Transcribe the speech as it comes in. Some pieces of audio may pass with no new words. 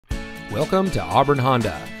Welcome to Auburn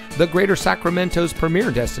Honda, the Greater Sacramento's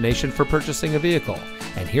premier destination for purchasing a vehicle.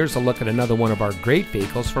 And here's a look at another one of our great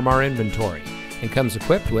vehicles from our inventory. And comes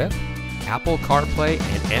equipped with Apple CarPlay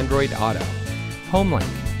and Android Auto, HomeLink,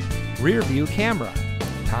 rear view camera,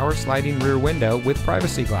 power sliding rear window with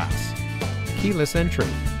privacy glass, keyless entry,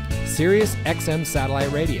 Sirius XM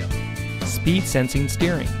satellite radio, speed sensing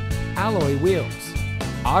steering, alloy wheels,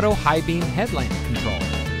 auto high beam headlamp control,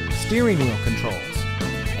 steering wheel controls,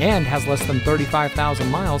 and has less than 35,000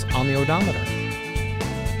 miles on the odometer.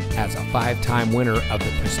 As a 5-time winner of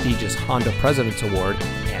the prestigious Honda President's Award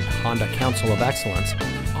and Honda Council of Excellence,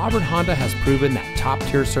 Auburn Honda has proven that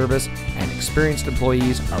top-tier service and experienced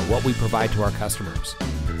employees are what we provide to our customers.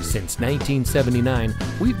 Since 1979,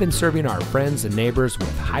 we've been serving our friends and neighbors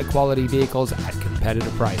with high-quality vehicles at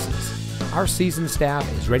competitive prices. Our seasoned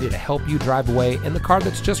staff is ready to help you drive away in the car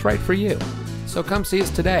that's just right for you. So come see us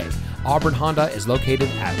today. Auburn Honda is located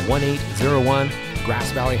at 1801 Grass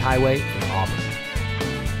Valley Highway in Auburn.